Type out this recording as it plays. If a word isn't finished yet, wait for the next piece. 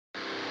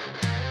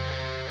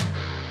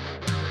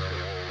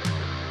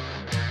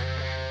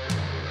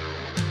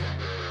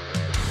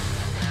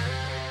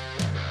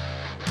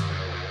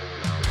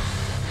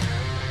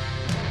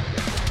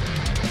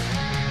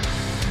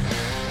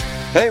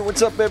Hey,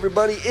 what's up,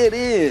 everybody? It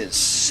is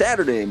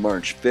Saturday,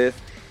 March 5th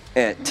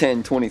at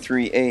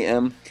 10:23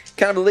 a.m.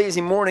 Kind of a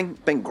lazy morning.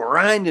 Been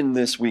grinding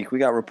this week. We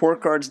got report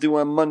cards due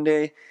on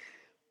Monday.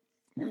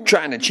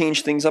 Trying to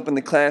change things up in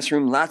the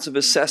classroom. Lots of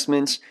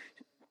assessments.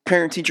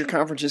 Parent-teacher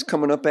conferences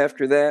coming up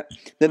after that.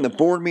 Then the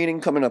board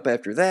meeting coming up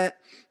after that.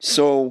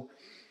 So,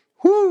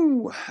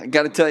 I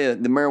got to tell you,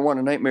 the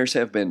marijuana nightmares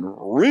have been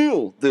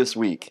real this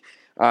week.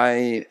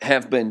 I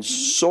have been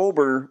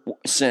sober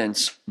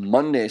since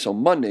Monday. So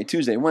Monday,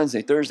 Tuesday,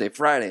 Wednesday, Thursday,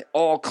 Friday,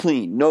 all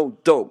clean, no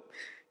dope.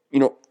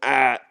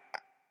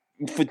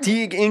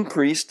 Fatigue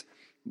increased,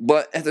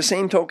 but at the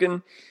same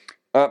token,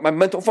 my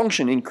mental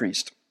function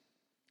increased.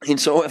 And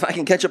so if I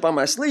can catch up on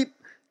my sleep,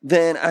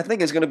 then I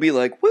think it's going to be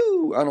like,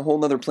 woo, on a whole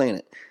nother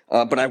planet.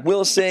 But I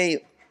will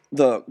say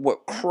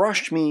what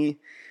crushed me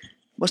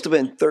must have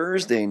been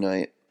Thursday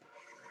night.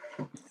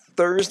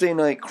 Thursday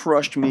night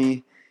crushed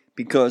me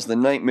because the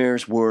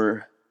nightmares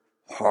were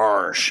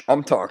harsh.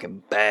 I'm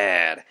talking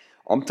bad.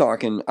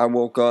 I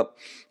woke up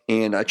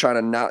and I try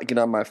to not get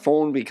on my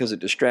phone because it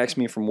distracts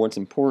me from what's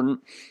important.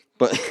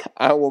 But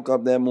I woke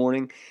up that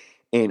morning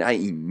and I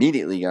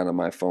immediately got on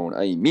my phone.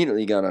 I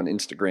immediately got on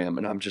Instagram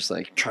and I'm just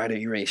like, try to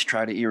erase,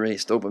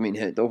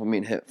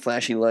 dopamine hit,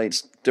 flashy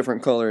lights,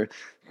 different color,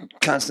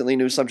 constantly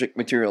new subject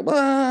material,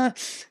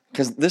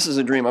 because this is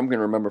a dream I'm going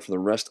to remember for the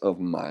rest of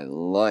my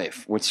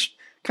life. What's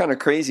kind of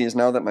crazy is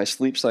now that my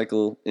sleep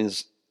cycle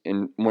is,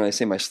 and when I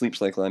say my sleep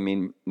cycle, I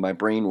mean my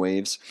brain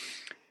waves,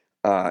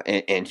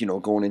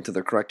 and going into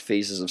the correct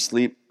phases of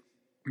sleep.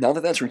 Now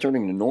that that's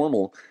returning to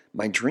normal,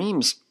 my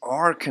dreams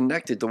are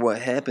connected to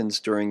what happens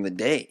during the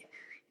day.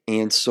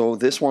 And so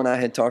this one I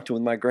had talked to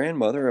with my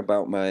grandmother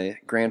about my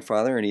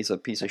grandfather, and he's a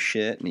piece of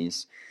shit, and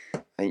he's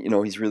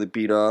really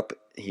beat up.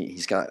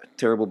 He's got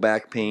terrible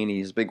back pain.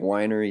 He's a big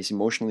whiner. He's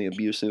emotionally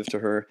abusive to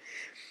her.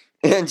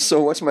 And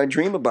so what's my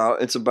dream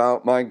about? It's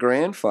about my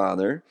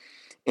grandfather.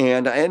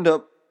 And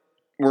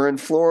we're in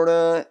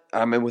Florida.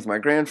 I'm in with my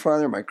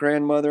grandfather, my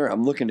grandmother.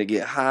 I'm looking to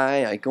get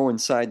high. I go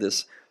inside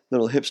this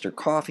little hipster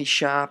coffee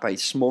shop. I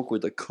smoke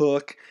with the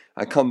cook.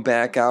 I come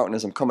back out, and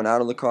as I'm coming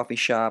out of the coffee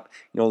shop,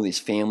 these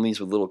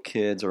families with little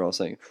kids are all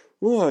saying,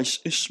 "Oh, it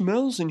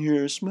smells in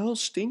here. It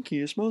smells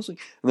stinky. It smells like..."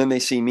 And then they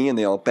see me, and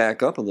they all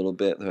back up a little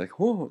bit. They're like,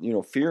 "Oh,"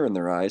 fear in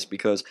their eyes,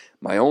 because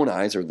my own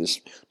eyes are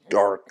this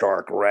dark,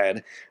 dark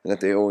red that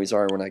they always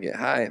are when I get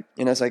high.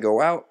 And as I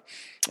go out,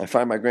 I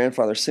find my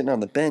grandfather sitting on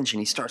the bench, and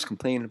he starts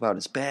complaining about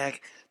his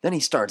back. Then he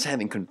starts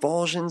having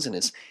convulsions, and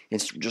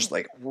it's just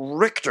like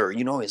Richter,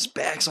 his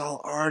back's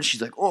all hard.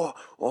 She's like, oh,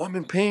 I'm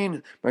in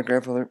pain. My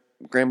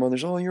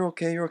grandmother's, "Oh, you're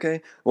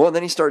okay. Well,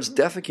 then he starts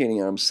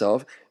defecating on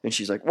himself, and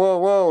she's like,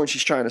 whoa, and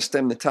she's trying to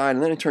stem the tide,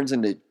 and then it turns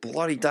into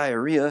bloody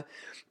diarrhea,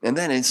 and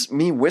then it's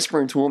me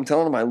whispering to him,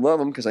 telling him I love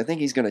him because I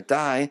think he's going to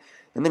die,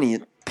 and then he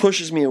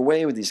pushes me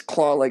away with these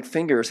claw-like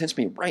fingers, hits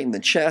me right in the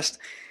chest,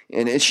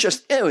 and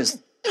it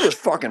was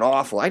fucking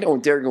awful. I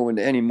don't dare go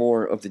into any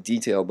more of the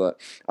detail, but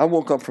I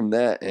woke up from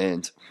that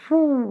and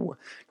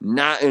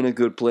not in a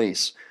good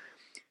place.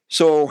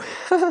 So,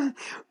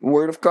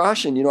 word of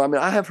caution,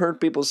 I have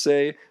heard people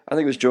say, I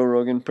think it was Joe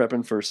Rogan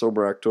prepping for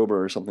Sober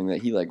October or something,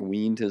 that he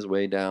weaned his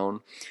way down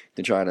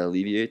to try to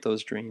alleviate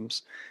those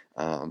dreams.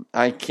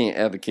 I can't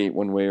advocate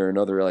one way or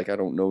another. I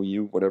don't know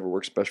you, whatever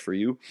works best for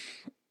you.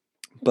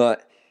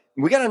 But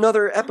we got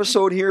another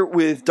episode here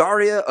with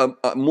Daria,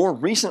 a more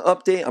recent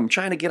update. I'm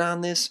trying to get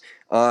on this.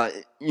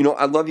 I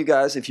love you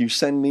guys. If you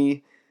send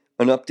me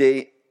an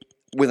update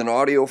with an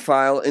audio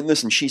file, and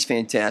listen, she's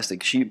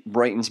fantastic. She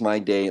brightens my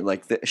day.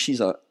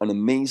 She's an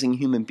amazing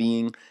human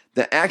being.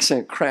 The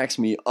accent cracks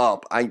me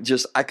up. I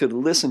could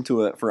listen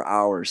to it for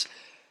hours.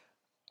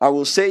 I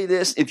will say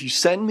this: if you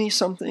send me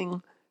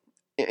something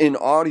in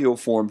audio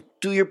form,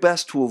 do your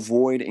best to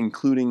avoid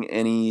including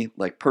any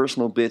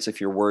personal bits if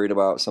you're worried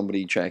about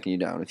somebody tracking you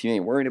down. If you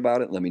ain't worried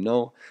about it, let me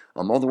know.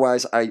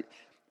 Otherwise, I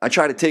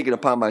try to take it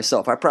upon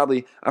myself. I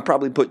probably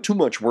put too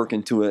much work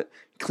into it,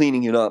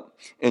 cleaning it up,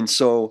 and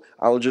so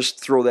I will just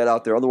throw that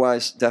out there.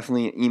 Otherwise,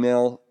 definitely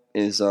email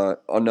is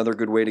another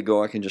good way to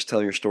go. I can just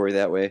tell your story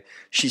that way.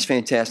 She's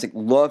fantastic.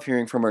 Love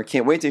hearing from her.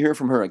 Can't wait to hear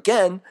from her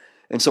again.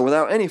 And so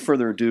without any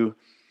further ado,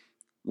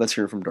 let's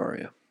hear from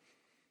Daria.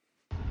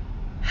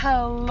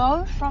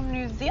 Hello from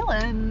New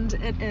Zealand.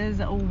 It is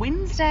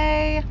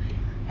Wednesday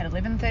at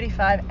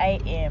 11:35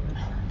 a.m.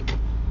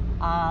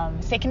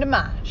 2nd of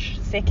March,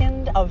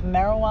 2nd of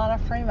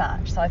marijuana-free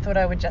March. So I thought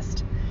I would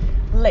just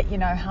let you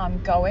know how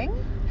I'm going.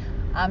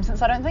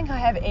 Since I don't think I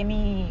have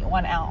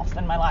anyone else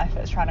in my life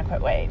that's trying to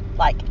quit weed.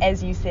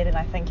 As you said in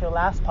I think your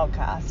last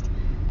podcast,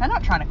 they're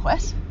not trying to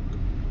quit,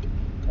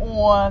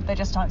 or they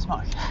just don't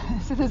smoke.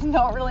 So there's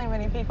not really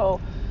many people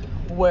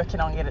working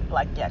on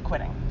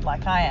quitting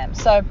like I am.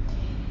 So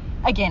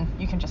again,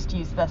 you can just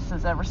use this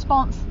as a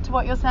response to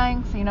what you're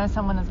saying, so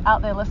someone is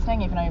out there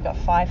listening, even though you've got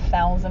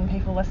 5,000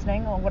 people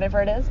listening or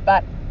whatever it is,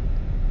 but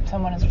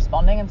someone is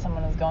responding and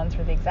someone is going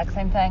through the exact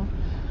same thing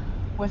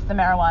with the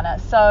marijuana.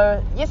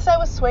 So yesterday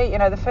was sweet.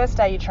 The first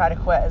day you try to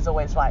quit is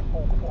always all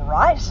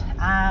right.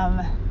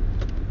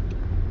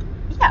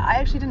 yeah, I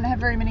actually didn't have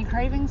very many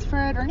cravings for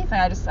it or anything.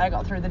 I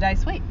got through the day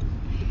sweet.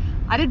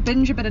 I did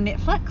binge a bit of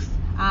Netflix,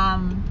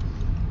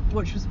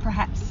 which was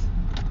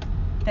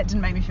that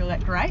didn't make me feel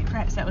that great.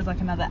 Perhaps that was like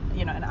another,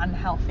 an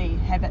unhealthy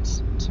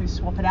habit to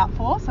swap it out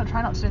for. So I'll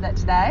try not to do that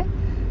today.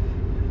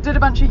 Did a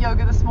bunch of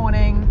yoga this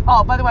morning.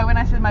 Oh, by the way, when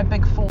I said my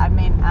big four, I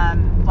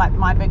meant like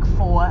my big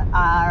four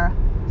are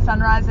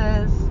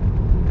sunrises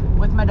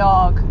with my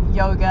dog,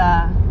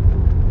 yoga,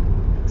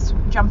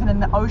 jumping in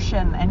the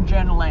ocean, and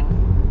journaling.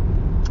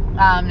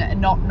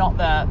 Not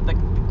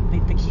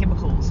the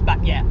chemicals,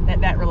 but yeah,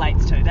 that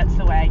relates to. That's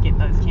the way I get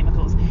those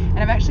chemicals. And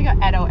I've actually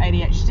got adult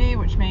ADHD,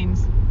 which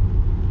means,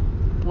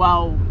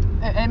 well,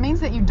 it means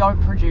that you don't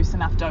produce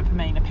enough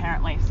dopamine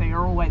apparently, so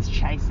you're always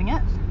chasing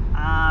it.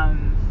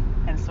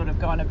 And sort of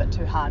going a bit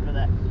too hard with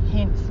it.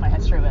 Hence my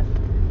history with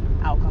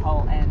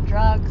alcohol and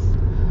drugs.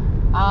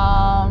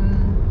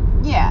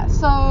 Yeah,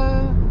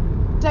 so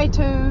day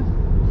two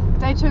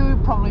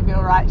would probably be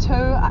alright too.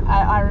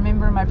 I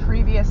remember in my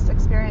previous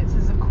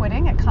experiences of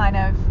quitting, it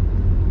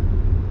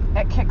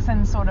kicks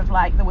in sort of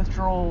like the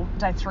withdrawal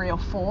day 3 or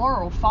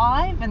 4 or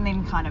 5, and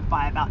then kind of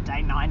by about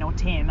day 9 or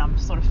 10 I'm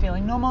sort of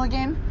feeling normal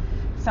again.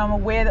 So I'm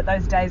aware that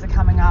those days are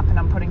coming up and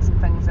I'm putting some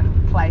things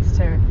in place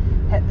to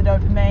hit the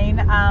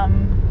dopamine.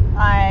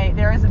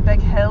 There is a big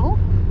hill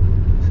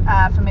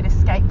for me to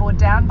skateboard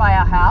down by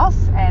our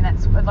house, and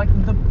it's like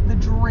the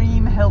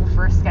dream hill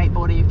for a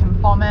skateboarder. You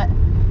can bomb it.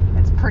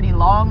 It's pretty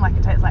long, like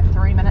it takes like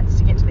 3 minutes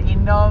to get to the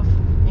end of.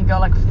 You can go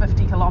like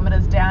 50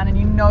 kilometers down, and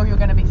you know you're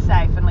going to be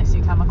safe unless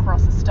you come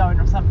across a stone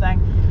or something,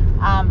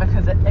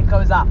 because it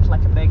goes up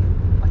like a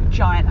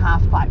giant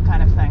half pipe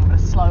kind of thing, but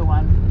a slow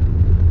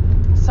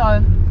one. So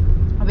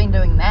I've been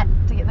doing that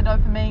to get the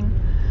dopamine.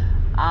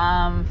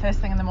 First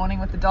thing in the morning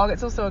with the dog.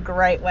 It's also a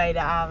great way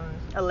to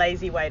a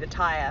lazy way to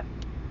tire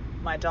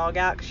my dog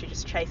out, because she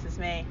just chases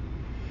me.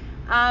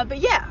 But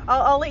yeah,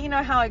 I'll let you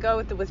know how I go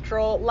with the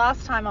withdrawal.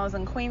 Last time I was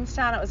in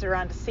Queenstown, it was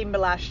around December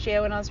last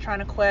year when I was trying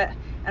to quit,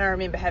 and I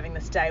remember having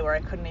this day where I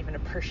couldn't even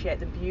appreciate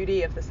the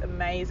beauty of this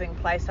amazing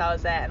place I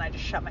was at, and I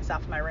just shut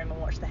myself in my room and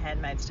watched The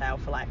Handmaid's Tale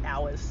for like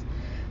hours.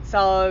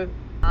 So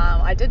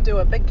I did do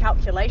a big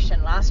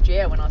calculation last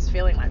year when I was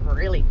feeling like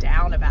really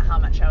down about how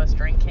much I was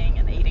drinking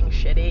and eating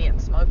shitty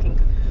and smoking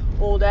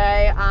all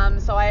day.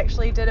 So I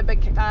actually did a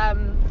big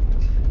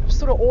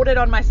sort of audit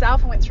on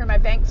myself and went through my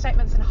bank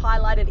statements and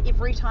highlighted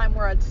every time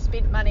where I'd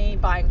spent money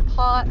buying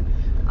pot,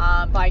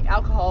 buying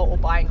alcohol, or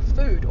buying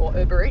food or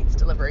Uber Eats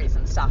deliveries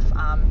and stuff,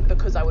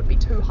 because I would be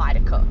too high to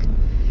cook.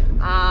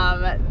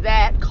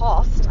 That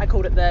cost, I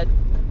called it the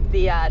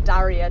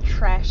Daria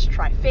trash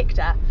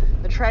trifecta.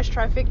 The trash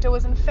trifecta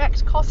was in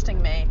fact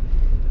costing me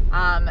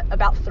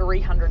about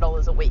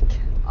 $300 a week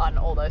on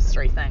all those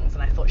three things,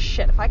 and I thought,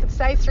 shit, if I could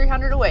save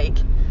 $300 a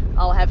week,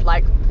 I'll have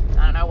like,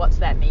 I don't know, what's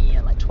that in a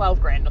year, like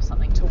 12 grand or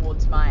something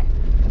towards my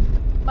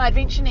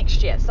adventure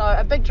next year. So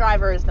a big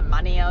driver is the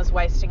money I was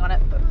wasting on it,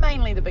 but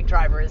mainly the big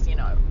driver is,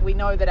 we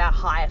know that our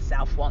higher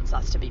self wants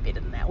us to be better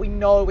than that. We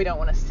know we don't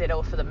want to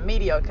settle for the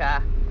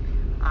mediocre,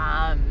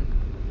 and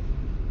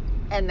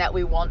that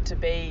we want to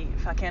be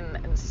fucking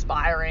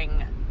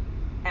inspiring,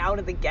 out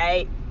of the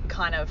gate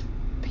kind of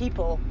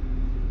people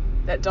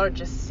that don't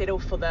just settle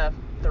for the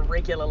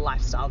regular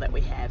lifestyle that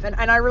we have. And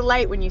I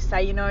relate when you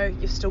say,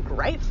 you're still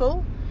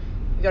grateful.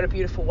 You've got a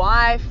beautiful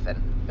wife and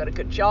you've got a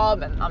good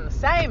job, and I'm the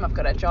same. I've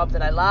got a job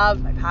that I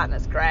love. My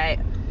partner's great.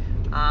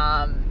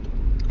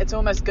 It's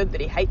almost good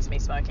that he hates me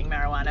smoking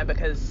marijuana,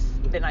 because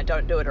then I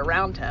don't do it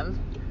around him.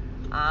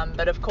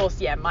 But of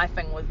course, yeah, my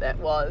thing with it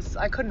was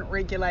I couldn't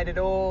regulate at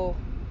all.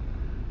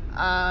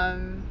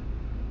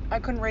 I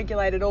couldn't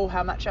regulate at all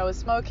how much I was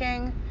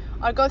smoking.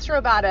 I'd go through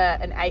about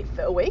an eighth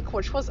a week,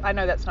 which was, I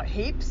know that's not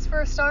heaps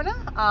for a stoner,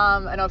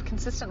 and I've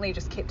consistently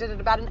just kept it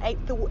at about an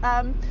eighth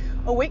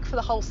a week for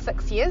the whole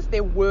 6 years.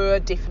 There were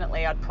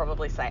definitely, I'd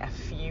probably say, a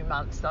few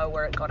months though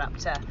where it got up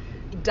to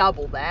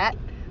double that.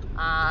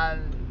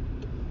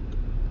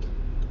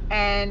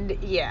 And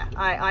yeah,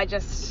 I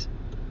just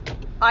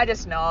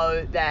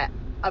know that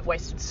I've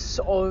wasted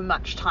so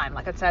much time.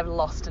 Like I'd say I've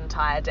lost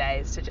entire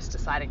days to just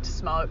deciding to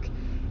smoke.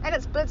 And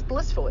it's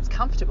blissful, it's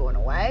comfortable in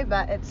a way,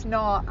 but it's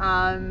not,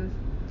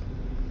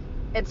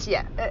 it's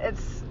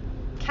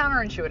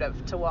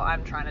counterintuitive to what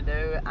I'm trying to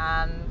do.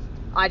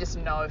 I just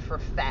know for a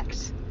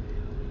fact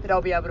that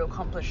I'll be able to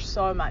accomplish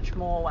so much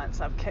more once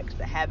I've kicked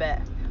the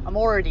habit. I'm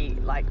already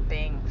like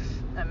being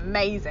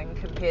amazing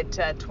compared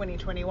to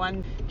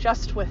 2021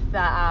 just with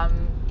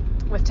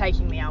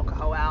taking the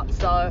alcohol out.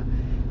 So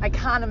I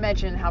can't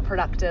imagine how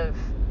productive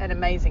and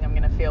amazing I'm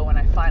going to feel when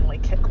I finally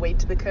kick weed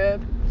to the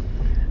curb.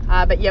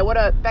 But yeah,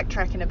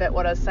 backtracking a bit,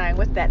 what I was saying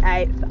with that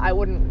eighth, I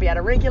wouldn't be able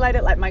to regulate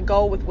it. Like my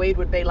goal with weed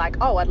would be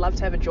like, I'd love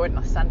to have a joint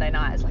on a Sunday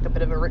night. It's like a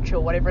bit of a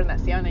ritual, whatever, and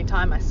that's the only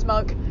time I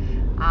smoke.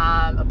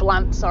 A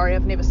blunt, sorry,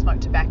 I've never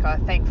smoked tobacco,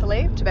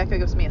 thankfully. Tobacco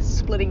gives me a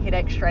splitting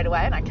headache straight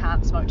away, and I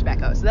can't smoke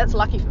tobacco. So that's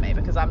lucky for me,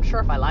 because I'm sure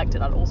if I liked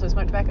it, I'd also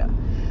smoke tobacco.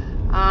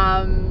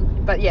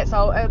 But yeah,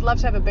 so I'd love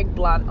to have a big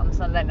blunt on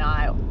Sunday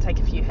night, take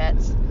a few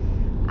hits,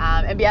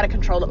 and be able to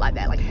control it like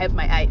that. Like have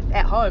my eighth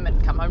at home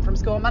and come home from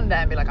school on Monday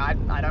and be like, I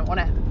don't want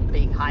to to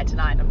be high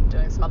tonight. I'm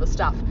doing some other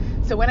stuff.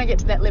 So when I get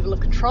to that level of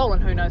control,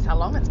 and who knows how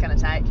long it's going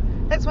to take,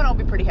 that's when I'll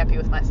be pretty happy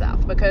with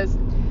myself, because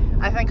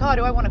I think, oh,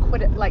 do I want to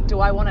quit it? Like, do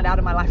I want it out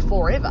of my life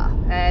forever?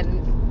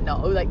 And no,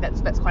 like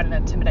that's quite an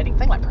intimidating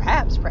thing. Like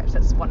perhaps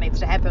that's what needs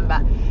to happen,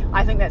 but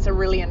I think that's a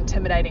really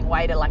intimidating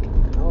way to like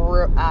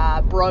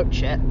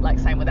broach it. Like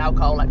same with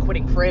alcohol, like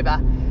quitting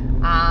forever.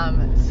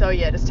 So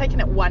yeah, just taking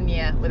it 1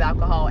 year with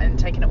alcohol and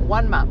taking it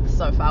 1 month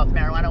so far with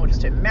marijuana. We'll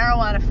just do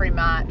marijuana-free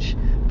March,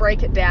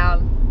 break it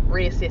down,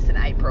 reassess in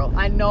April.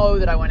 I know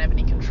that I won't have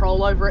any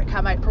control over it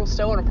come April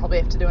still, and I'll probably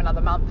have to do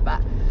another month,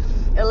 but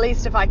at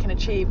least if I can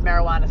achieve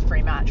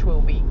marijuana-free March,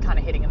 we'll be kind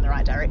of heading in the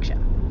right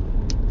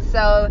direction.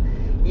 So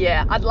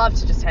yeah, I'd love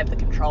to just have the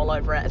control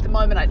over it. At the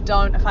moment I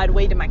don't. If I had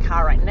weed in my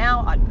car right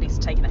now, I'd be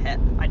taking a hit.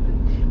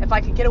 If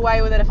I could get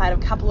away with it, if I had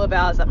a couple of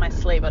hours up my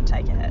sleeve, I'd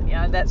take a hit. You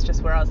know, that's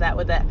just where I was at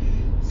with it.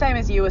 Same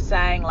as you were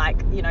saying,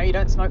 like, you know, you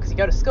don't smoke because you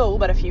go to school,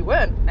 but if you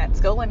weren't at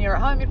school and you're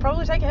at home, you'd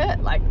probably take a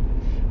hit. Like,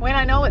 when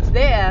I know it's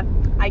there,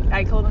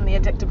 I call them the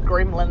addictive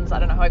gremlins. I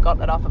don't know who I got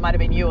that off. It might have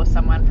been you or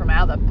someone from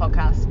our other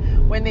podcast.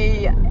 When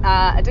the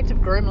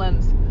addictive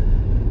gremlins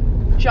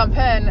jump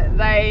in,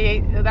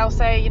 they'll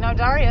say, you know,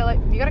 Daria, like,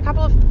 you got a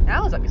couple of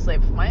hours up your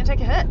sleeve. Why don't you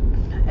take a hit?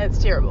 It's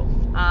terrible.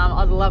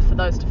 I'd love for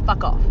those to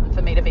fuck off and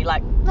for me to be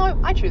like, no,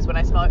 I choose when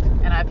I smoke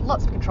and I have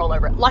lots of control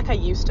over it, like I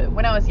used to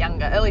when I was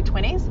younger, early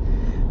 20s.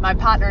 My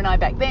partner and I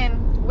back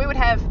then, we would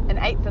have an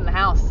eighth in the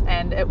house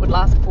and it would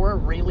last for a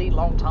really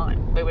long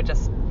time. We would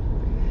just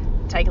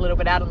take a little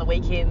bit out on the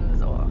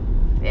weekends, or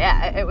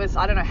yeah, it was,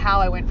 I don't know how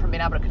I went from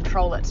being able to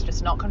control it to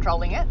just not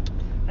controlling it.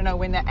 I don't know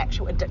when that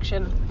actual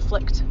addiction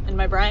flicked in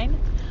my brain.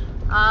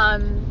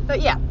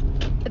 But yeah,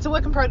 it's a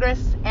work in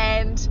progress,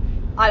 and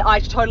I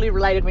totally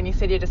related when you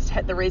said you just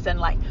hit the reason.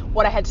 Like,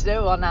 what I had to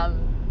do on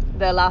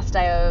the last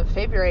day of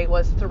February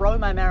was throw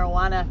my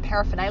marijuana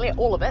paraphernalia,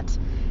 all of it,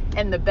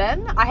 in the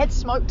bin. I had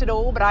smoked it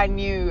all, but I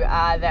knew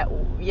that,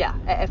 yeah,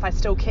 if I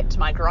still kept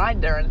my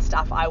grinder and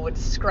stuff, I would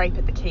scrape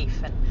at the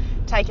keef and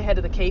take a hit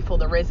of the keef or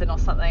the resin or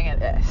something.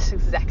 It's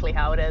exactly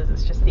how it is.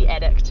 It's just the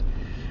addict.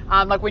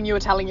 Like when you were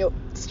telling your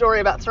story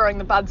about throwing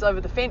the buds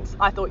over the fence,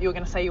 I thought you were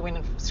going to say you went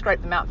and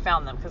scraped them out and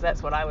found them, because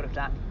that's what I would have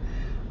done.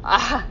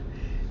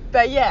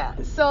 But yeah,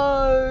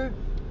 so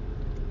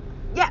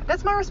yeah,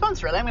 that's my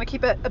response really. I'm going to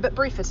keep it a bit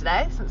briefer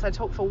today since I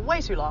talked for way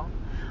too long.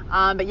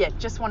 But yeah,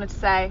 just wanted to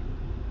say,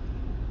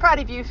 proud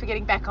of you for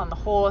getting back on the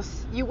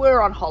horse. You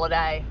were on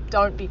holiday.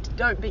 Don't beat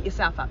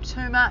yourself up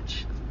too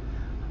much.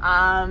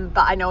 But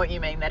I know what you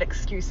mean, that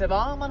excuse of, oh,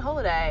 I'm on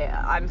holiday.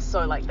 I'm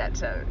so like that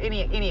too.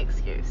 Any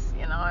excuse,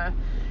 you know.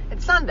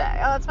 It's Sunday.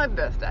 Oh, it's my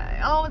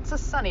birthday. Oh, it's a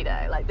sunny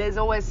day. Like, there's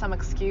always some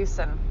excuse,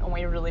 and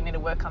we really need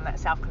to work on that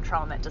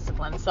self-control and that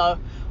discipline. So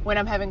when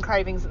I'm having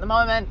cravings at the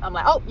moment, I'm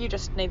like, oh, you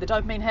just need the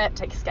dopamine hit.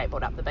 Take your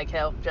skateboard up the big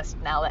hill. Just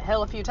nail that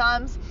hill a few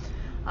times.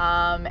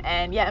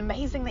 And yeah,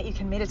 amazing that you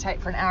can meditate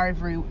for an hour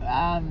every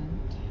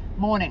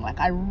morning. Like,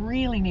 I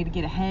really need to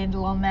get a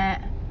handle on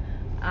that.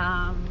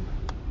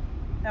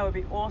 That would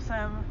be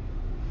awesome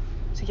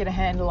to get a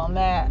handle on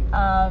that.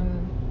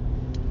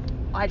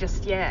 I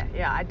just,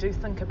 I do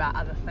think about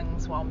other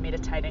things while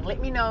meditating. Let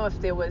me know if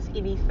there was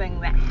anything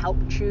that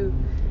helped you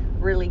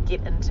really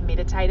get into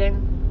meditating.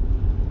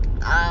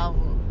 I'd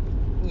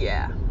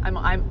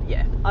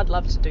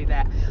love to do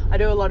that. I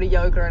do a lot of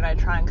yoga, and I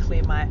try and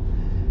clear my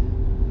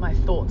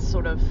thoughts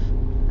sort of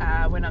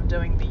when I'm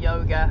doing the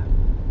yoga.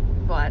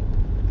 But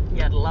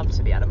yeah, I'd love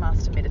to be able to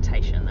master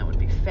meditation. That would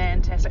be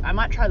fantastic. I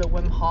might try the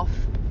Wim Hof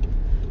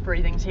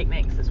breathing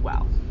techniques as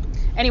well.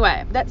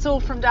 Anyway, that's all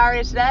from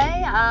Daria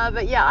today.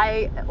 But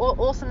yeah,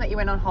 awesome that you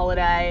went on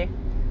holiday.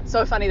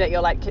 So funny that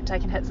you're like kept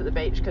taking hits at the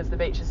beach, because the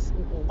beach is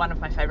one of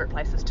my favorite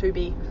places to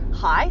be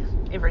high.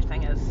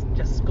 Everything is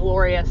just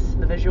glorious.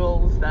 The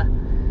visuals,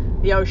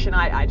 the ocean.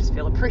 I just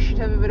feel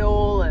appreciative of it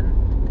all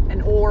and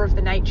in awe of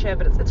the nature.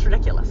 But it's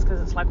ridiculous, because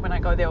it's like when I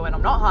go there when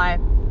I'm not high,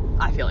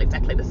 I feel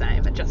exactly the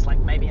same. It just like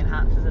maybe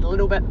enhances it a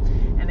little bit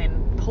and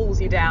then pulls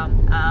you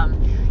down.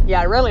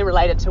 I really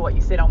related to what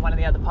you said on one of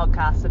the other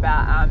podcasts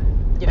about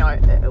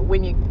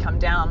when you come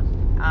down,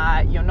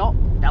 you're not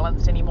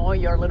balanced anymore,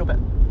 you're a little bit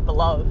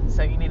below,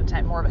 so you need to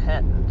take more of a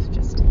hit, and it's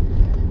just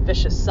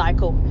vicious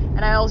cycle.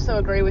 And I also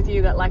agree with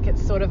you that like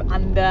it's sort of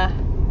under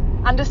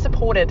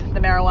supported, the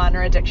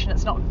marijuana addiction.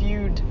 It's not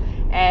viewed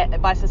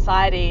by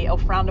society or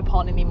frowned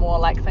upon anymore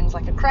like things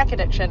like a crack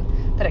addiction,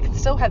 but it can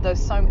still have those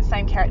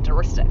same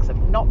characteristics of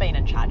not being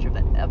in charge of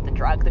the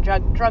drug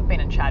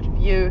being in charge of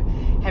you,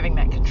 having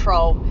that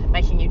control,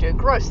 making you do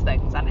gross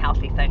things,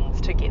 unhealthy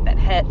things to get that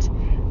hit.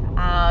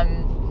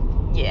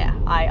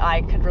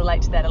 I could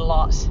relate to that a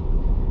lot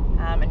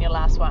in your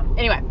last one.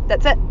 Anyway,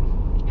 that's it.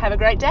 Have a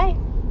great day.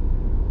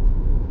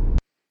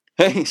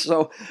 Hey,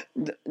 so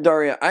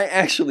Daria, I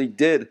actually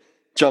did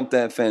jump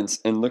that fence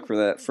and look for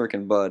that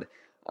frickin' bud.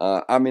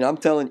 I'm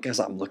telling you, because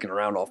I'm looking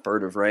around all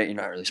furtive, right? You're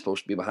not really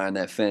supposed to be behind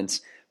that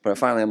fence. But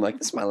finally, I'm like,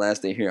 this is my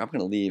last day here. I'm going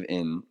to leave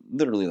in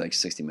literally like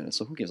 60 minutes,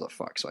 so who gives a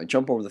fuck? So I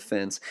jump over the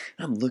fence,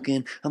 and I'm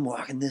looking, I'm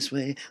walking this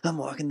way, I'm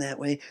walking that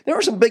way. There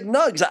were some big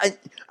nugs.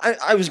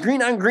 I was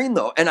green on green,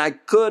 though, and I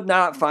could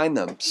not find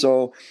them.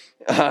 So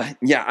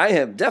Yeah, I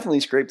have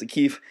definitely scraped the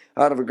keef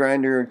out of a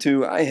grinder or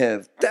two. I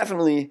have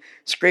definitely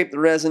scraped the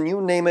resin,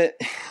 you name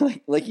it.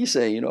 Like you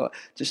say,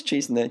 just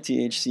chasing that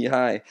THC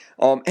high.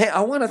 Hey,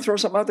 I want to throw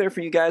something out there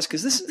for you guys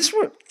because this is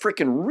what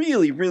freaking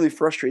really, really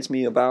frustrates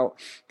me about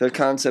the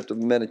concept of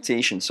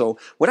meditation. So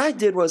what I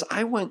did was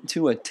I went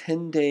to a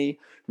 10-day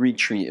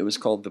retreat. It was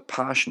called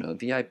Vipassana,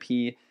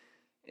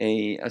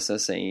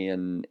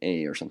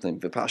 Vipassana or something,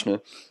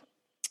 Vipassana.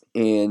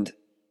 And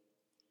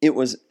it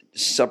was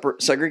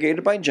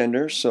segregated by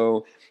gender,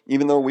 so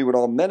even though we would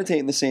all meditate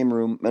in the same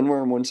room, men were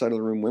on one side of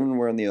the room, women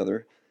were on the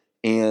other,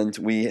 and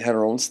we had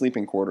our own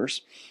sleeping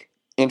quarters.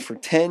 And for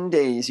 10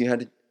 days, you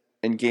had to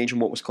engage in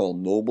what was called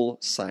noble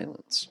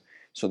silence.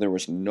 So there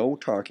was no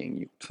talking.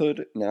 You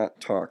could not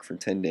talk for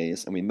 10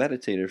 days, and we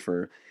meditated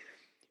for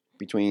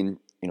between,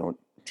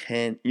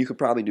 10, you could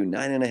probably do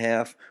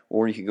 9.5,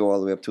 or you could go all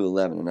the way up to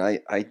 11. And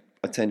I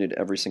attended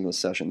every single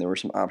session. There were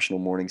some optional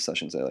morning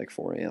sessions at like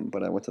 4 a.m.,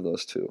 but I went to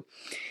those too.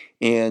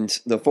 And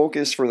the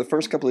focus for the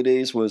first couple of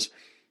days was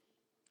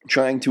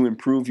trying to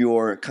improve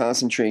your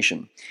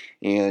concentration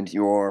and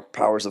your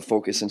powers of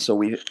focus. And so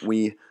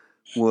we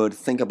would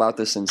think about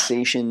the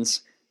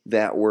sensations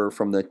that were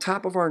from the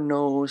top of our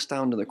nose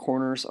down to the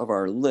corners of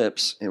our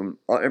lips and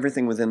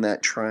everything within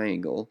that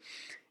triangle.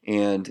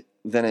 And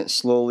then it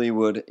slowly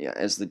would,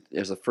 as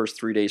the first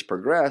 3 days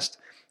progressed,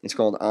 it's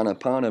called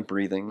Anapana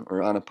breathing or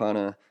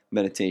Anapana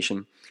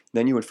meditation.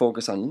 Then you would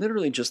focus on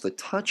literally just the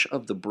touch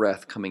of the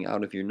breath coming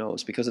out of your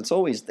nose because it's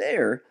always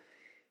there.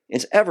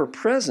 It's ever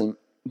present,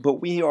 but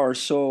we are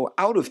so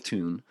out of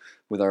tune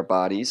with our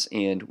bodies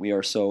and we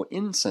are so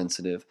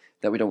insensitive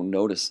that we don't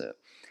notice it.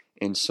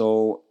 And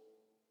so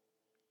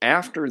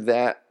after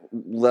that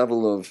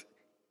level of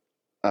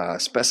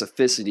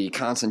specificity,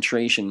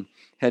 concentration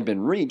had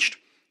been reached,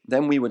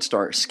 then we would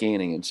start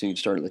scanning. And so you'd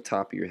start at the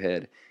top of your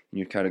head and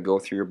you'd kind of go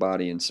through your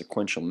body in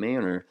sequential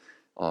manner,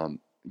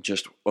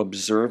 just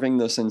observing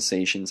the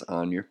sensations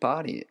on your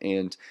body.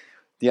 And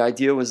the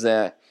idea was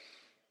that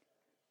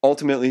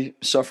ultimately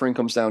suffering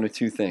comes down to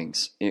two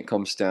things. It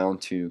comes down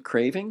to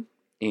craving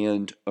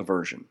and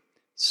aversion.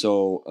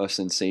 So a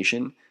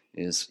sensation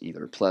is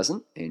either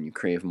pleasant and you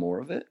crave more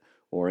of it,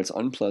 or it's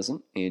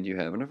unpleasant and you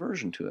have an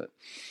aversion to it.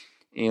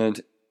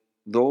 And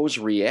those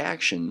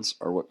reactions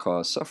are what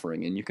cause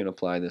suffering, and you can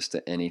apply this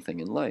to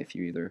anything in life.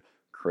 You either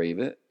crave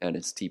it at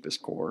its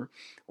deepest core,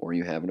 or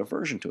you have an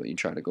aversion to it. You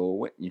try to go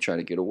away. You try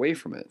to get away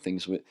from it.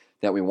 Things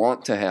that we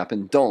want to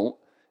happen don't,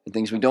 and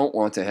things we don't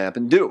want to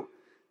happen do.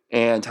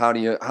 And how do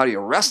you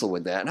wrestle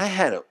with that? And I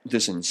had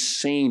this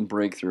insane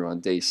breakthrough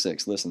on day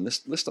 6. Listen,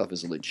 this stuff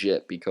is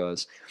legit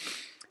because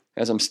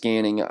as I'm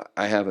scanning,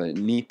 I have a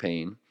knee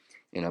pain,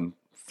 and I'm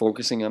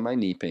focusing on my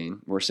knee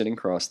pain. We're sitting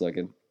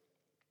cross-legged,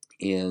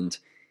 and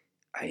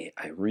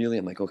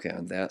I'm like, okay,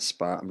 on that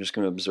spot, I'm just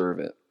going to observe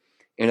it.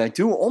 And I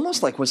do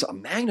almost like was a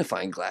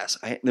magnifying glass.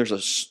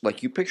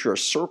 You picture a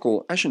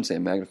circle. I shouldn't say a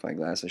magnifying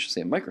glass. I should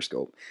say a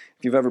microscope.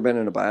 If you've ever been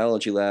in a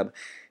biology lab,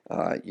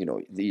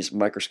 these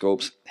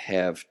microscopes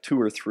have 2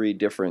 or 3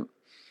 different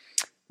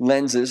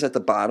lenses at the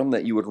bottom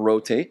that you would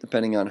rotate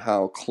depending on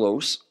how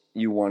close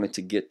you wanted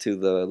to get to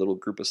the little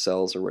group of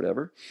cells or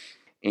whatever.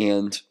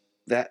 And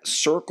that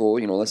circle,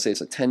 let's say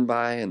it's a 10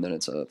 by, and then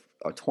it's a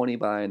 20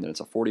 by, and then it's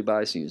a 40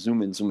 by, so you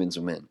zoom in, zoom in,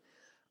 zoom in.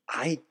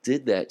 I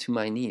did that to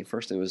my knee.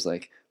 First it was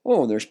like,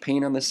 oh, there's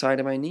pain on the side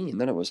of my knee. And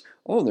then it was,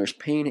 oh, there's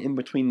pain in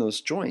between those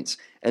joints.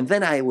 And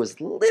then I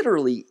was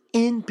literally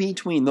in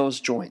between those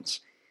joints.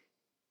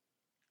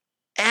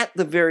 At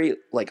the very,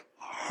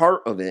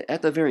 heart of it,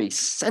 at the very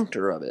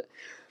center of it.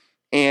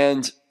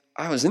 And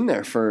I was in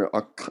there for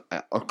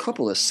a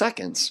couple of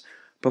seconds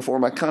before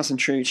my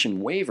concentration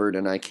wavered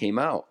and I came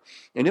out.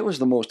 And it was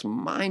the most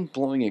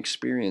mind-blowing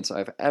experience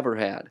I've ever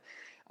had.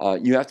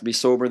 You have to be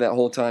sober that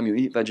whole time. You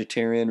eat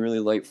vegetarian, really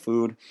light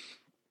food.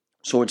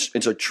 So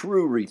it's a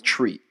true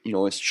retreat.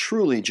 It's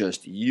truly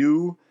just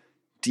you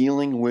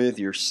dealing with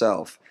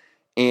yourself.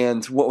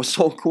 And what was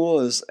so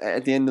cool is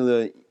at the end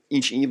of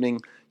each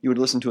evening, you would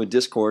listen to a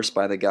discourse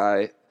by the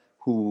guy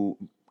who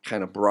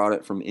kind of brought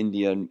it from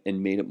India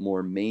and made it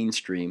more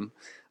mainstream,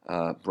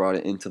 brought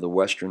it into the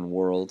Western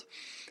world.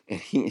 And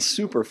he's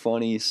super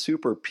funny,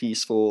 super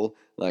peaceful,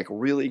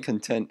 really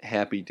content,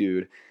 happy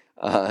dude.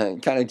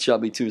 Kind of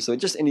chubby too.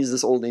 And he's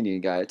this old Indian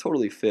guy. It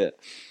totally fit.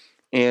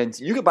 And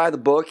you could buy the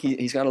book.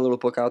 He's got a little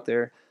book out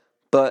there.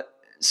 But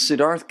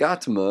Siddhartha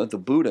Gautama, the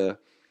Buddha,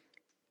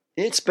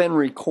 it's been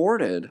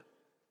recorded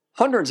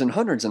hundreds and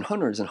hundreds and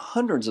hundreds and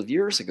hundreds of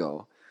years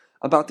ago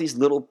about these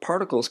little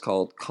particles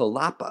called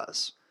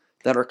kalapas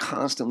that are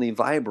constantly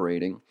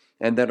vibrating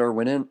and that are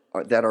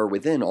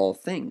within all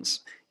things,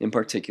 in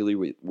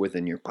particularly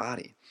within your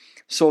body.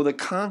 So the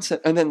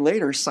concept, and then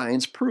later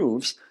science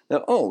proves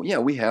that, oh yeah,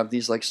 we have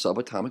these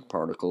subatomic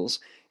particles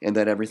and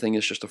that everything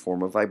is just a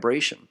form of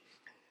vibration.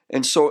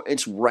 And so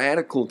it's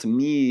radical to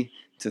me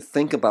to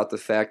think about the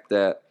fact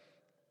that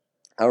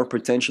our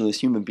potential as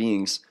human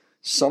beings,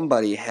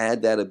 somebody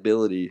had that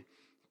ability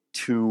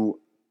to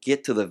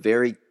get to the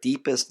very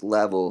deepest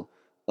level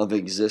of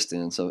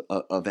existence,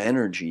 of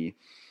energy,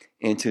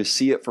 and to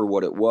see it for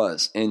what it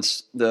was. And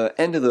the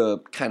end of the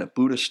kind of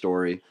Buddha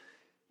story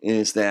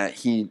is that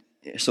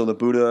the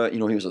Buddha, he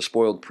was a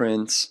spoiled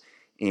prince,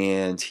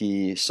 and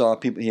he saw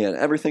people, he had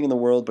everything in the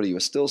world, but he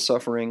was still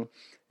suffering.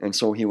 And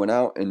so he went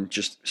out and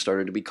just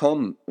started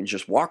to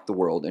just walk the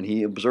world, and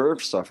he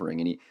observed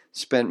suffering, and he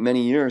spent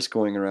many years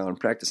going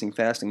around practicing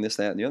fasting, this,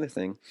 that, and the other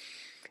thing.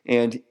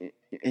 And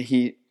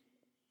he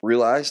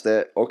realized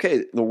that,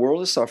 okay, the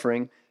world is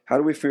suffering. How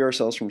do we free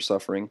ourselves from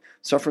suffering?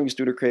 Suffering is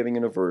due to craving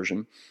and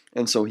aversion.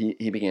 And so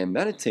he began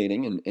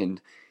meditating,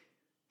 and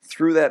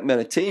through that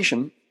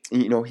meditation,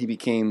 he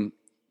became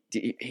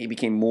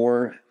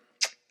more,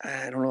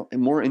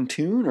 more in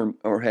tune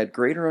or had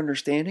greater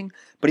understanding.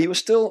 But he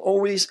was there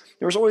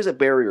was always a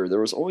barrier.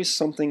 There was always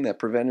something that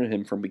prevented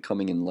him from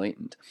becoming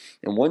enlightened.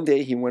 And one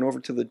day he went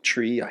over to the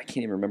tree. I can't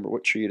even remember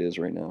what tree it is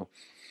right now.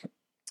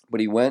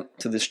 But he went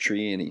to this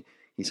tree, and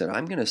he said,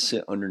 I'm going to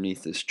sit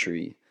underneath this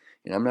tree,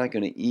 and I'm not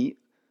going to eat.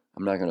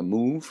 I'm not going to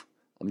move.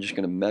 I'm just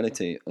going to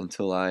meditate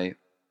until I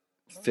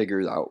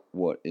figure out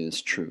what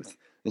is truth.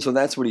 And so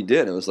that's what he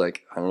did. It was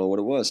like, I don't know what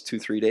it was,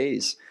 2-3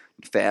 days,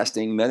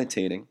 fasting,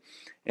 meditating.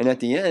 And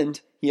at the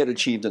end, he had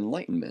achieved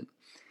enlightenment.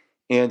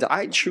 And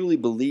I truly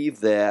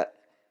believe that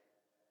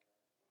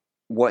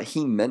what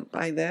he meant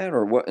by that,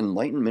 or what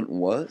enlightenment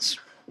was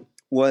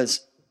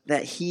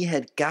that he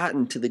had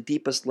gotten to the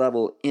deepest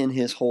level in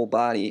his whole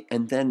body,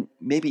 and then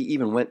maybe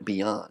even went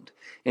beyond.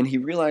 And he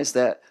realized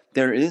that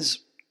there is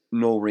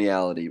no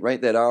reality,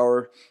 right? That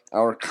our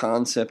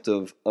concept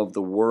of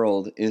the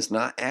world is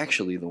not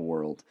actually the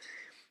world.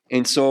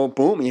 And so,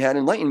 boom, he had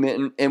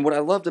enlightenment. And what I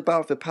loved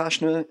about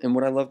Vipassana, and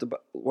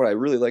what I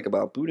really like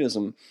about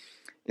Buddhism,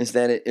 is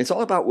that it's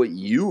all about what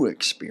you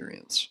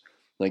experience.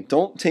 Like,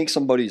 don't take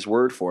somebody's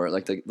word for it.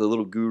 Like the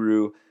little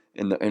guru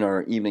in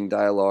our evening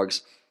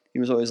dialogues, he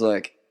was always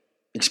like,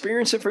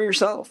 experience it for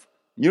yourself.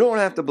 You don't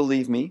have to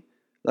believe me.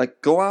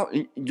 Like, go out.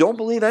 Don't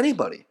believe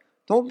anybody.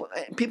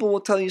 People will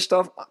tell you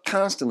stuff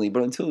constantly,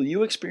 but until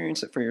you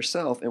experience it for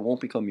yourself, it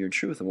won't become your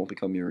truth. It won't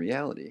become your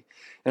reality.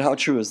 And how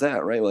true is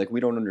that, right? Like,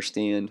 we don't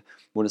understand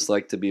what it's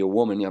like to be a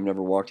woman. I've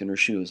never walked in her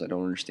shoes. I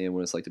don't understand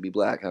what it's like to be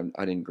black.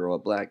 I didn't grow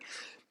up black.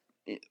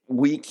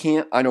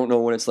 I don't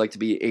know what it's like to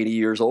be 80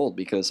 years old,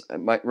 because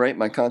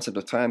my concept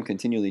of time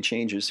continually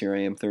changes. Here I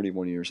am,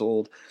 31 years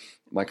old.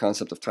 My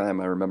concept of time,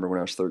 I remember when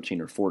I was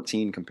 13 or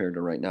 14 compared to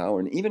right now.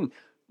 And even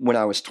when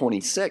I was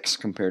 26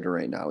 compared to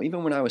right now.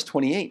 Even when I was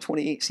 28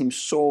 seems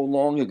so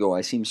long ago.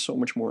 I seem so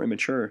much more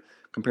immature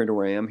compared to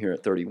where I am here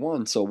at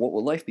 31. So what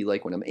will life be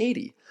like when I'm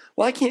 80?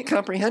 Well, I can't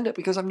comprehend it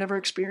because I've never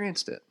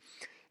experienced it.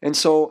 And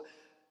so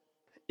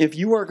if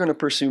you are going to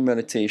pursue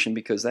meditation,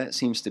 because that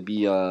seems to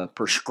be a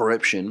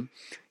prescription,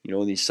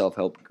 these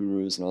self-help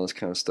gurus and all this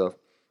kind of stuff,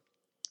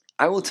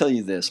 I will tell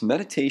you this: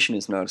 meditation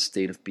is not a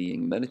state of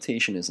being.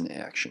 Meditation is an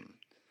action.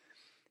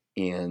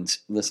 And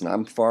listen,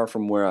 I'm far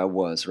from where I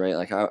was, right?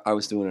 Like, I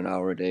was doing an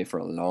hour a day for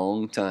a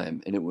long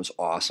time, and it was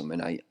awesome.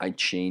 And I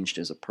changed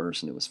as a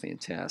person. It was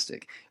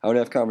fantastic. I would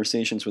have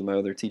conversations with my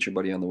other teacher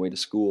buddy on the way to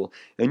school,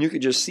 and you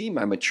could just see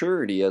my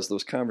maturity as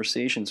those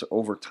conversations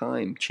over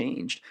time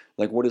changed.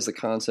 Like, what is the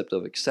concept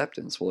of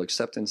acceptance? Well,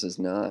 acceptance is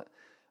not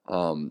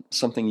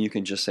something you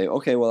can just say,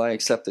 okay, well, I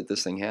accept that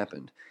this thing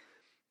happened,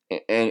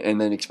 and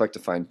then expect to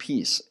find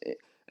peace.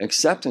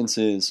 Acceptance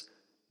is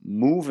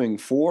moving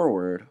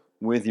forward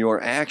with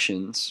your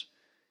actions,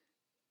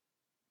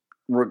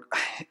 and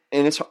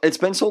it's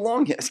been so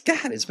long. Yes,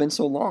 God, it's been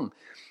so long.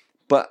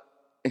 But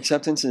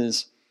acceptance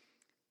is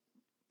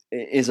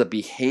a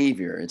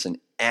behavior. It's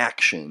an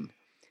action.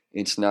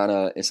 It's not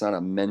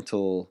a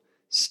mental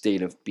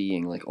state of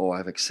being. Like, oh,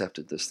 I've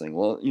accepted this thing.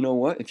 Well, you know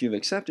what? If you've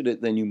accepted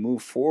it, then you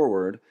move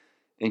forward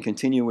and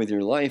continue with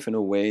your life in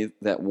a way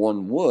that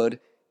one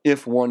would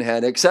if one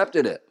had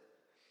accepted it.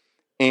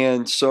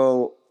 And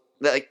so,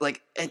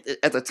 like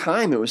at the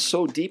time, it was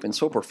so deep and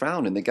so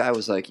profound. And the guy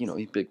was like,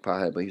 he's big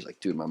pothead, but he's like,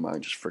 dude, my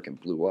mind just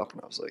freaking blew up.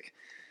 And I was like,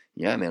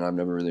 yeah, man, I've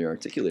never really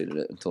articulated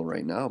it until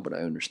right now, but I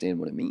understand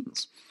what it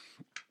means.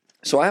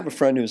 So I have a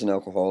friend who's an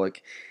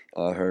alcoholic.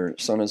 Her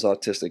son is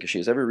autistic. She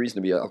has every reason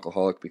to be an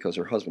alcoholic because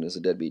her husband is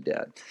a deadbeat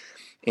dad.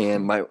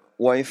 And my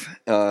wife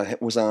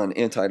was on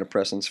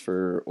antidepressants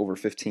for over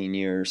 15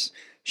 years.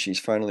 She's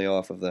finally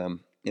off of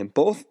them. And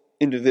both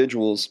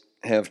individuals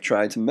have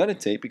tried to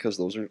meditate because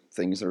those are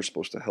things that are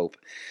supposed to help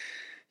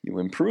you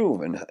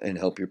improve and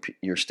help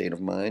your state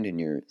of mind and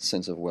your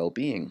sense of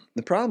well-being.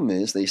 The problem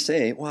is they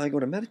say, well, I go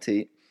to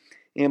meditate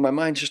and my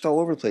mind's just all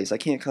over the place. I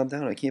can't calm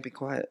down. I can't be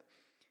quiet.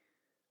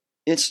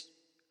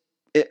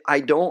 I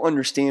don't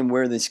understand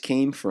where this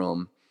came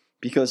from,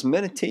 because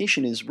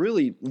meditation is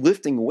really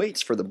lifting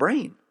weights for the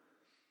brain.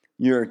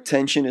 Your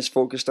attention is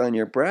focused on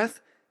your breath,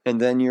 and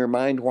then your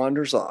mind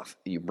wanders off.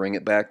 You bring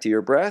it back to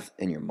your breath,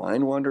 and your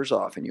mind wanders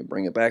off. And you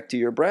bring it back to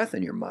your breath,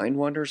 and your mind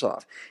wanders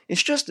off.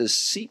 It's just a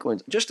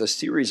sequence, just a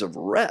series of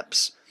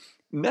reps.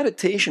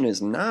 Meditation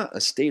is not a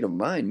state of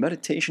mind.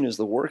 Meditation is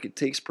the work it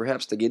takes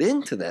perhaps to get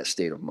into that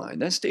state of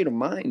mind. That state of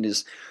mind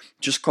is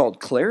just called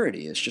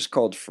clarity. It's just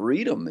called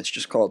freedom. It's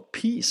just called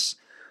peace.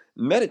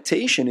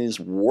 Meditation is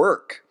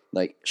work.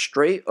 Like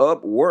straight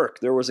up work.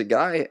 There was a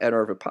guy at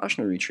our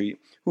Vipassana retreat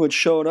who had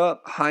showed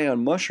up high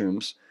on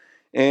mushrooms,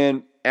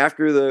 and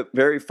after the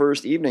very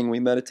first evening we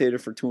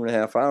meditated for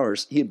 2.5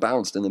 hours, he had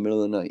bounced in the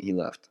middle of the night. He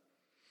left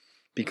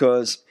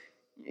because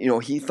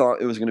he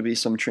thought it was going to be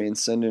some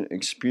transcendent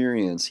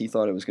experience. He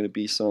thought it was going to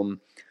be some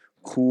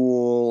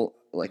cool,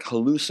 like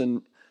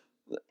psychedelic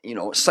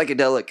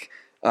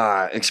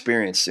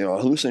experience,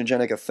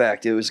 hallucinogenic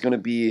effect. It was going to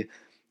be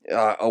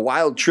a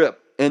wild trip.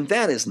 And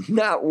that is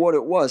not what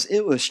it was.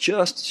 It was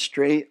just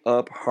straight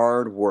up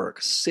hard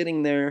work.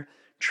 Sitting there,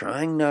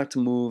 trying not to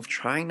move,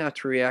 trying not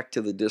to react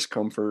to the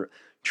discomfort,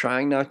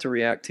 trying not to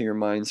react to your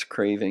mind's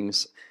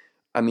cravings.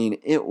 I mean,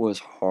 it was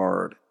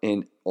hard.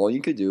 And all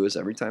you could do is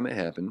every time it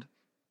happened,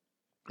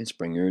 is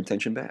bring your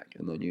attention back.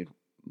 And then you'd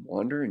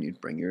wander and you'd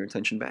bring your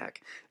attention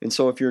back. And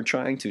so if you're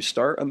trying to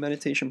start a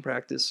meditation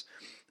practice,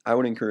 I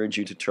would encourage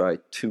you to try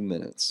 2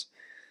 minutes.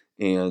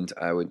 And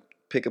I would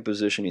pick a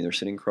position, either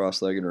sitting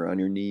cross-legged or on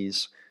your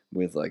knees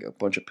with like a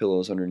bunch of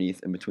pillows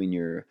underneath in between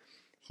your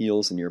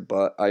heels and your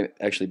butt. I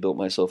actually built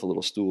myself a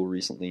little stool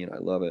recently and I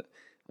love it.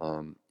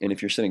 And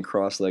if you're sitting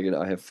cross-legged,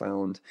 I have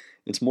found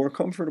it's more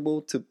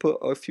comfortable to put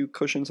a few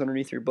cushions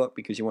underneath your butt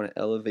because you want to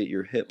elevate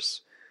your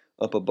hips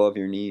up above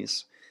your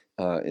knees.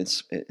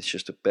 It's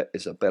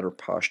a better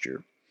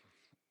posture.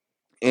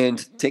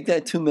 And take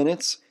that 2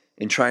 minutes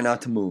and try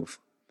not to move.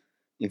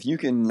 If you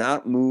can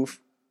not move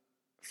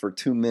for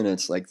 2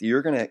 minutes, like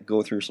you're going to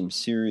go through some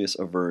serious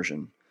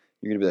aversion.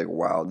 You're going to be like,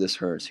 wow, this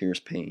hurts. Here's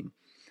pain.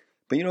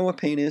 But you know what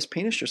pain is?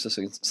 Pain is just a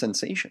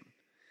sensation.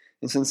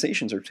 And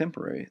sensations are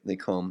temporary. They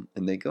come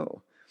and they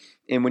go.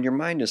 And when your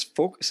mind is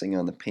focusing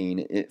on the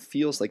pain, it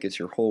feels like it's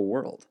your whole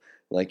world.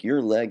 Like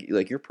your leg,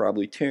 like you're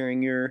probably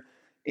tearing your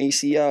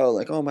ACL.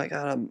 Like, oh my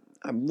God,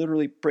 I'm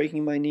literally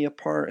breaking my knee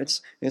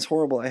apart. It's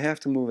horrible. I have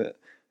to move it.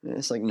 And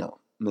it's like, no,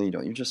 you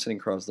don't. You're just sitting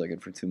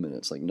cross-legged for 2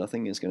 minutes. Like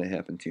nothing is going to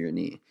happen to your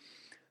knee.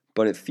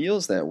 But it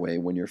feels that way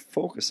when you're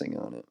focusing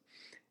on it.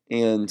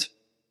 And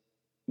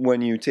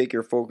when you take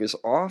your focus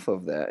off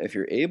of that, if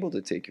you're able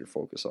to take your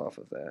focus off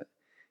of that,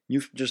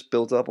 you've just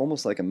built up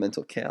almost like a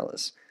mental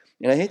callus.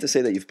 And I hate to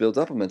say that you've built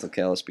up a mental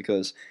callus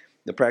because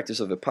the practice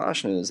of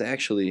Vipassana is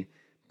actually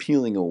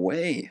peeling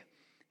away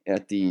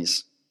at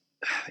these,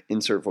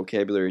 insert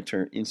vocabulary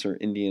term,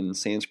 insert Indian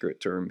Sanskrit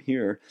term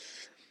here,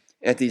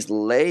 at these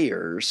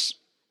layers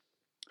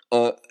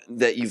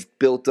that you've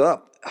built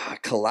up.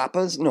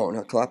 Kalapas? No,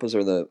 not kalapas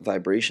are the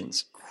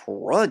vibrations.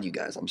 Crud, you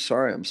guys. I'm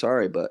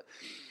sorry, but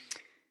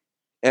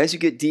as you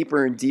get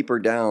deeper and deeper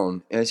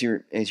down, as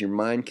your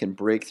mind can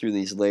break through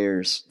these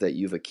layers that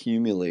you've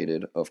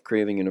accumulated of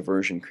craving and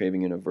aversion,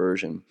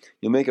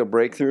 you'll make a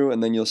breakthrough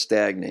and then you'll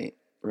stagnate,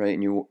 right?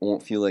 And you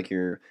won't feel like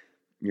you're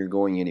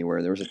going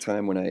anywhere. There was a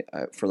time when I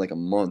for like a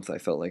month, I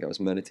felt like I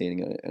was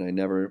meditating on it and I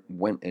never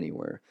went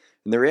anywhere.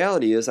 And the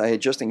reality is I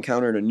had just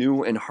encountered a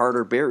new and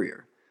harder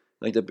barrier.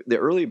 Like the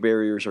early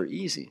barriers are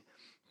easy,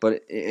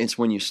 but it's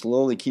when you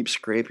slowly keep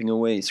scraping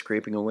away, it's going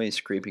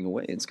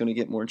to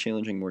get more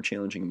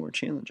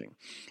challenging.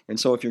 And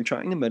so if you're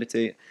trying to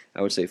meditate,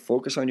 I would say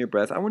focus on your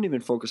breath. I wouldn't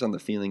even focus on the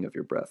feeling of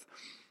your breath.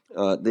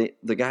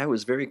 The guy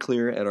was very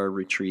clear at our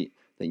retreat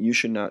that you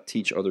should not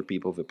teach other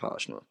people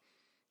Vipassana.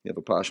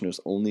 Vipassana is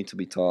only to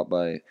be taught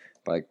by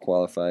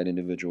qualified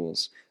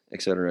individuals,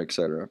 etc.,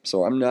 etc.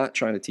 So I'm not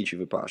trying to teach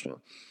you Vipassana.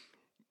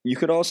 You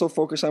could also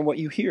focus on what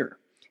you hear.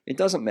 It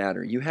doesn't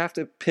matter. You have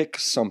to pick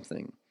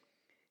something,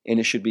 and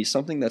it should be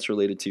something that's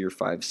related to your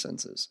 5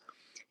 senses.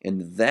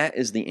 And that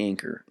is the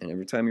anchor. And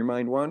every time your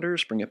mind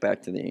wanders, bring it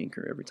back to the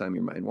anchor. Every time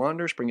your mind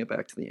wanders, bring it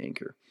back to the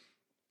anchor.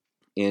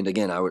 And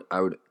again, I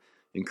would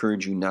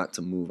encourage you not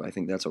to move. I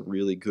think that's a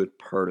really good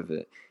part of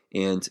it.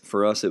 And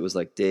for us, it was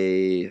like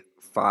day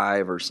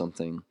 5 or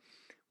something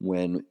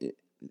when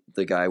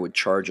the guy would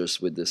charge us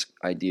with this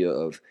idea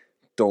of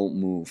don't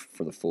move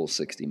for the full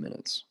 60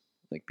 minutes.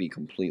 Like be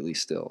completely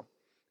still.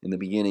 In the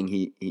beginning,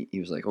 he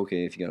was like,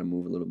 okay, if you got to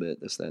move a little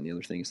bit, this, that, and the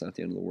other thing, it's not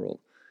the end of the world.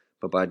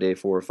 But by day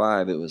 4 or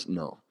 5, it was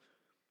no.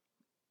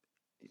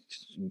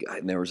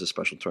 There was a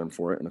special term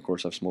for it, and of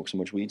course, I've smoked so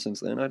much weed since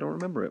then, I don't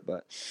remember it.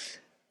 But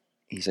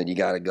he said, you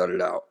got to gut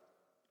it out.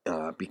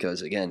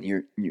 Because again,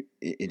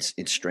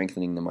 it's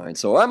strengthening the mind.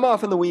 So I'm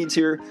off in the weeds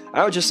here.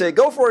 I would just say,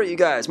 go for it, you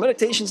guys.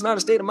 Meditation's not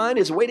a state of mind;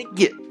 it's a way to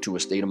get to a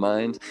state of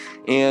mind.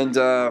 And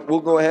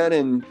we'll go ahead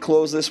and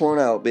close this one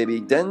out, baby.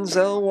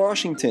 Denzel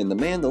Washington, the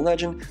man, the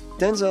legend.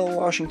 Denzel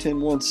Washington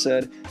once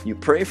said, "You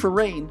pray for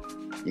rain,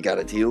 you got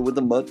to deal with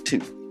the mud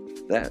too."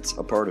 That's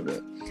a part of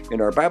it.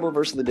 And our Bible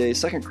verse of the day,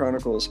 2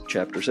 Chronicles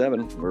chapter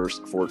 7, verse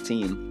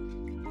 14.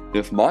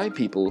 If my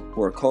people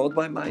who are called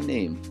by my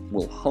name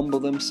will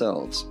humble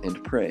themselves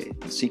and pray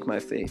and seek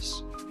my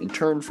face and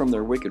turn from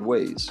their wicked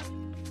ways,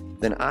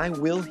 then I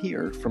will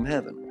hear from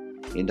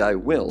heaven and I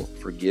will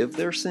forgive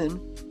their sin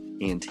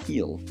and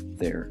heal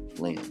their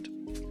land.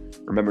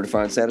 Remember to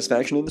find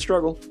satisfaction in the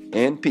struggle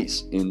and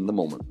peace in the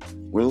moment.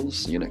 We'll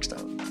see you next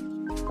time.